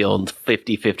on the field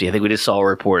 50-50. I think we just saw a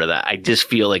report of that. I just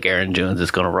feel like Aaron Jones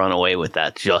is going to run away with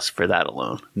that just for that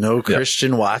alone. No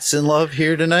Christian Watson love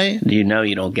here tonight? You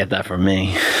don't get that from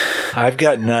me. I've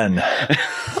got none.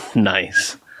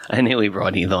 Nice. I knew we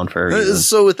brought Heath on for a reason.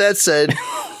 So with that said,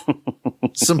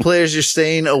 some players you're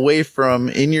staying away from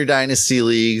in your dynasty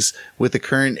leagues with the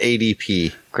current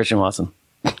ADP. Christian Watson.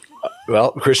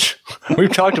 Well,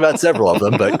 we've talked about several of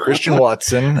them, but Christian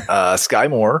Watson, Sky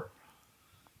Moore.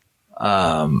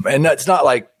 And that's not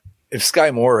like if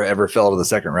Sky Moore ever fell to the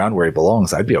second round where he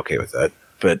belongs, I'd be okay with that.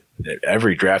 But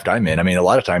every draft I'm in, a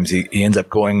lot of times he ends up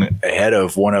going ahead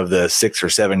of one of the 6 or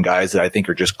 7 guys that I think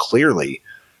are just clearly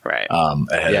ahead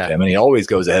of him. And he always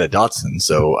goes ahead of Dotson.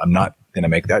 So I'm not going to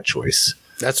make that choice.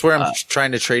 That's where I'm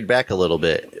trying to trade back a little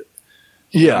bit.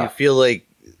 Yeah. You feel like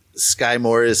Sky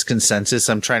Moore is consensus.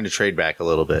 I'm trying to trade back a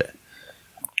little bit.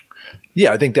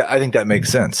 Yeah, I think that makes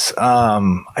sense.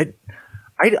 I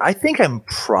think I'm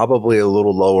probably a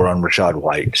little lower on Rachaad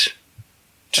White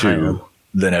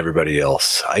than everybody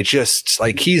else. I just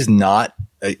he's not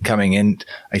coming in.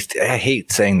 I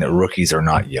hate saying that rookies are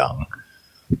not young,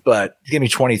 but he's gonna be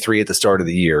 23 at the start of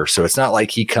the year, so it's not like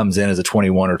he comes in as a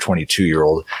 21 or 22 year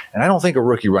old. And I don't think a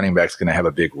rookie running back is going to have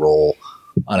a big role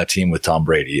on a team with Tom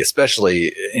Brady,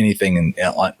 especially anything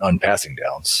on passing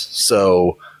downs.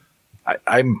 So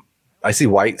I see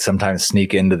White sometimes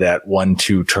sneak into that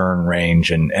 1-2 turn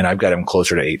range, and I've got him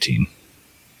closer to 18.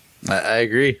 I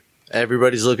agree.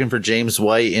 Everybody's looking for James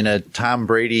White in a Tom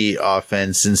Brady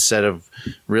offense instead of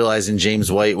realizing James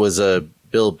White was a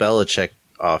Bill Belichick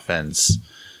offense.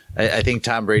 I think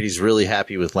Tom Brady's really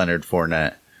happy with Leonard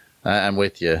Fournette. I'm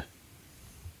with you.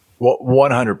 Well,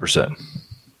 100%.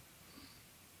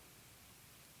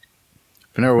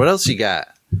 Panera, what else you got?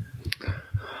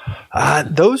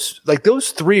 Those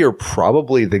 3 are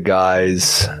probably the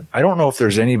guys. I don't know if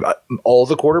there's all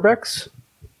the quarterbacks.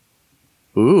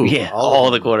 Ooh, yeah,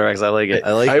 all the quarterbacks. I like it.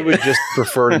 I would just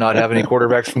prefer to not have any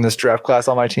quarterbacks from this draft class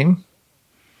on my team.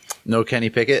 No Kenny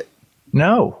Pickett?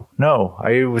 No.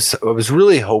 I was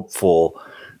really hopeful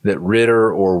that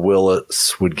Ritter or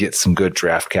Willis would get some good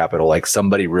draft capital. Like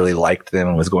somebody really liked them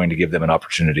and was going to give them an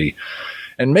opportunity.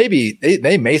 And maybe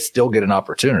they may still get an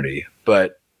opportunity,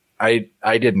 but I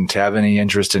didn't have any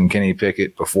interest in Kenny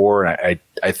Pickett before. And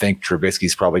I think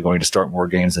Trubisky's probably going to start more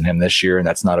games than him this year, and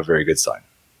that's not a very good sign.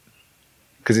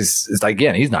 Because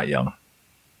he's not young.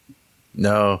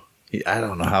 No, I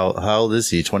don't know. How old is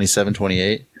he? 27,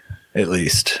 28? At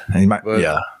least. And he might,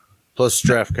 Plus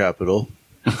draft capital.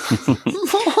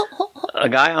 A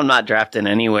guy I'm not drafting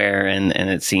anywhere, and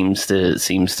it seems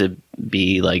to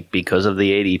be like because of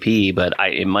the ADP, but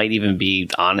it might even be,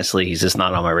 honestly, he's just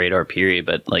not on my radar, period.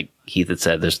 But like Heath had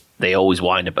said, they always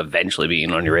wind up eventually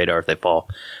being on your radar if they fall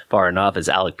far enough, is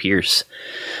Alec Pierce.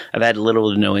 I've had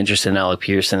little to no interest in Alec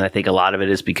Pierce, and I think a lot of it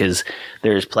is because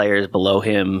there's players below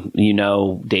him.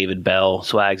 David Bell,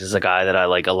 Swags is a guy that I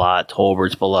like a lot.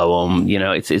 Tolbert's below him.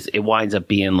 It winds up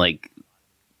being like,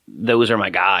 those are my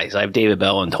guys. I have David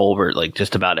Bell and Tolbert like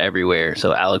just about everywhere.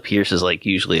 So Alec Pierce is like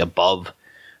usually above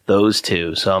those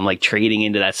two. So I'm like trading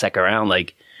into that second round.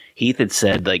 Like Heath had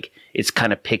said, like it's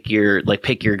kind of pick your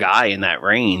guy in that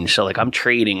range. So like I'm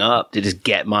trading up to just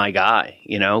get my guy,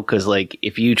 because like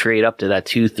if you trade up to that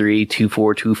 2-3, 2-4,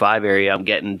 2-5 area, I'm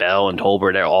getting Bell and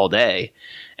Tolbert there all day.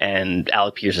 And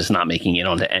Alec Pierce is not making it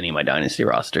onto any of my dynasty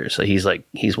rosters. So he's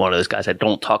one of those guys I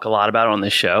don't talk a lot about on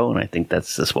this show. And I think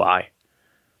that's just why.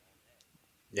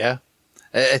 Yeah.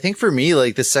 I think for me,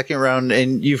 like the second round,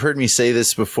 and you've heard me say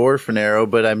this before, Finero,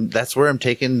 but that's where I'm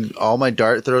taking all my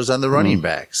dart throws on the running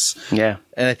backs. Yeah.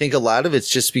 And I think a lot of it's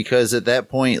just because at that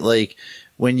point, like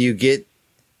when you get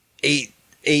 8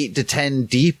 to 10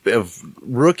 deep of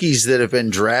rookies that have been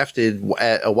drafted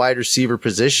at a wide receiver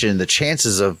position, the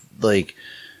chances of like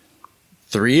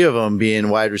 3 of them being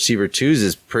wide receiver 2s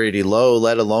is pretty low,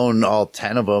 let alone all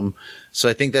 10 of them. So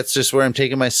I think that's just where I'm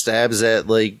taking my stabs at,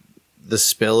 like the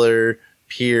Spiller,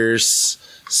 Pierce,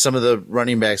 some of the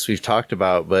running backs we've talked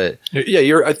about. But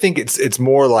yeah, I think it's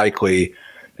more likely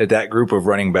that group of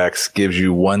running backs gives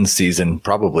you one season,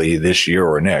 probably this year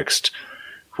or next,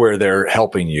 where they're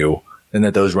helping you, and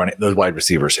that those wide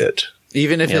receivers hit.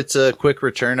 Even if it's a quick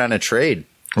return on a trade,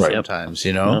 sometimes,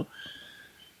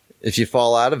 if you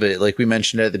fall out of it, like we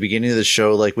mentioned at the beginning of the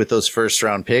show, like with those first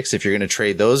round picks, if you're going to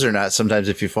trade those or not, sometimes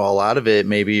if you fall out of it,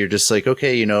 maybe you're just like,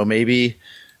 okay,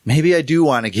 maybe I do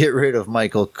want to get rid of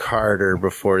Michael Carter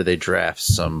before they draft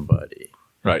somebody.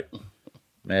 Right.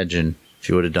 Imagine if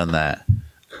you would have done that.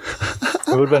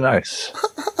 It would have been nice.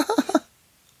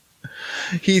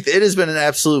 Heath, it has been an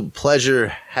absolute pleasure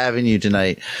having you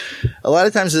tonight. A lot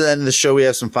of times at the end of the show, we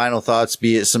have some final thoughts,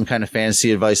 be it some kind of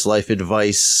fantasy advice, life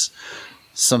advice,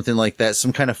 something like that,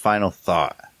 some kind of final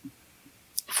thought.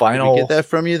 Did we get that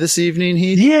from you this evening,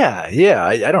 Heath? Yeah.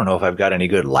 I don't know if I've got any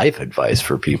good life advice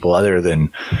for people other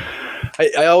than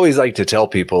I always like to tell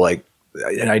people, like,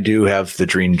 and I do have the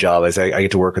dream job as I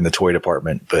get to work in the toy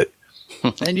department, but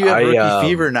and you have rookie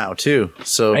fever now too.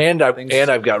 So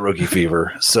I've got rookie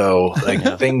fever. So like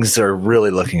things are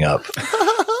really looking up.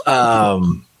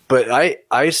 But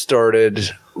I started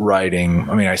writing.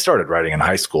 I mean, I started writing in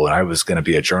high school, and I was going to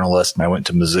be a journalist, and I went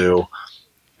to Mizzou.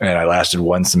 And I lasted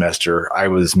one semester. I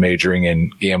was majoring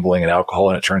in gambling and alcohol,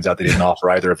 and it turns out they didn't offer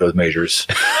either of those majors.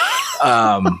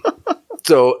 And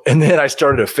then I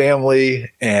started a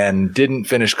family and didn't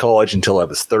finish college until I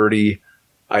was 30.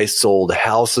 I sold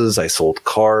houses, I sold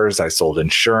cars, I sold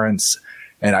insurance,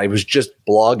 and I was just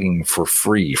blogging for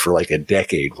free for like a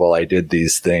decade while I did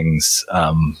these things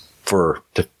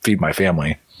to feed my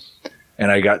family.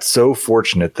 And I got so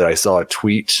fortunate that I saw a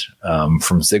tweet from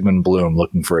Zygmunt Bloom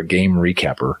looking for a game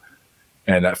recapper.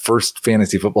 And that first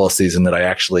fantasy football season that I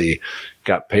actually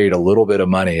got paid a little bit of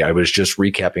money, I was just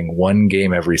recapping one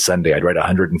game every Sunday. I'd write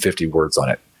 150 words on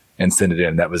it and send it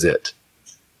in. That was it.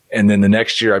 And then the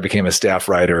next year I became a staff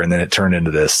writer, and then it turned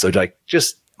into this. So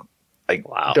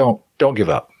wow. Don't give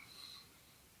up.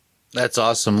 That's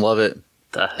awesome. Love it.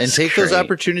 That's take great. those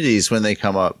opportunities when they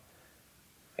come up.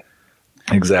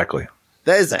 Exactly.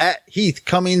 That is at Heath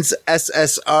Cummings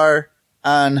SSR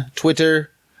on Twitter,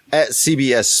 at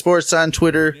CBS Sports on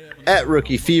Twitter, at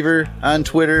Rookie Fever on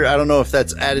Twitter. I don't know if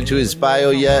that's added to his bio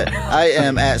yet. I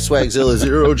am at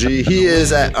Swagzilla0G. He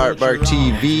is at Artbark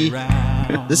TV.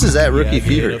 This is at Rookie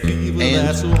Fever,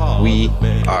 and we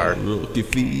are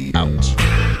out.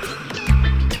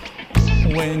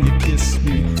 When you kiss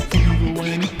me, fever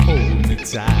when you hold me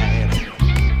tight.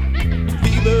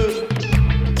 Fever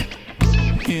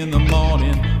in the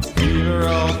morning, fever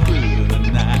all through the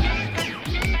night.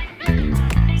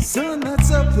 Sun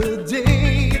lights up the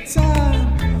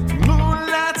daytime, moon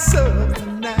lights up the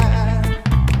night.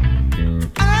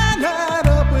 I light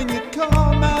up when you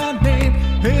call my name,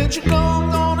 and you know I'm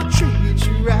gonna treat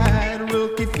you right.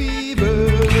 Rookie fever.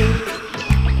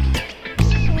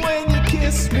 When you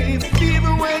kiss me,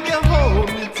 fever when you hold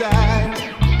me tight.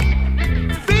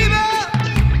 Fever,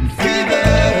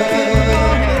 fever.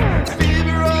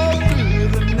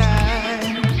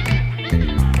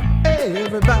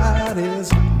 Everybody's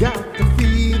got the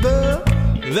fever.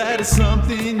 That is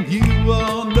something you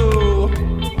all know.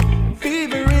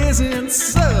 Fever isn't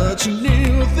such a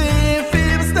new thing.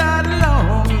 Fever started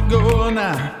long ago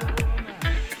now.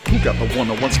 got the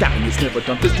one-on-one scouting is never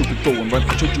done. This to be throw and run.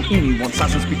 I told you anyone.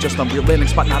 Silence be just unreal. Landing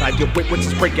spot not ideal. Wait, what's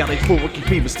this breakout age full rookie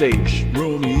fever stage?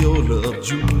 Romeo loved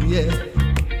Juliet.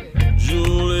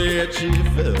 Juliet, she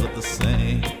felt the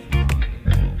same.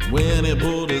 When he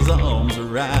put his arms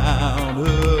around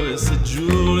her, he said,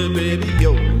 Julie, baby,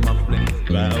 you're my flame.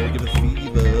 I'll give it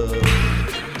fever.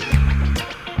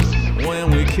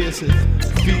 When we kiss it,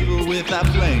 fever without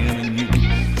flaming you.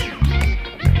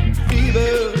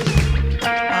 Fever,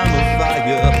 I'm a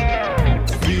fire.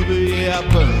 Fever, yeah, I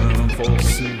burn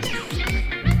forsooth.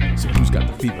 So who's got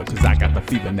the fever? Cause I got the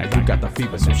fever. Now you got the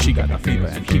fever. So she got the fever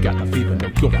and he got the fever. No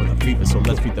cure for the fever. So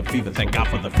let's beat the fever. Thank God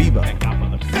for the fever. Thank God for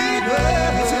the fever.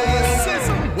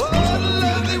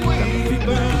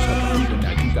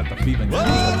 Now you got the fever. Now you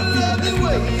got the fever. Now you got the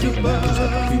fever. Now you got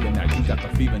the fever. Now you got the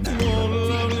fever. Now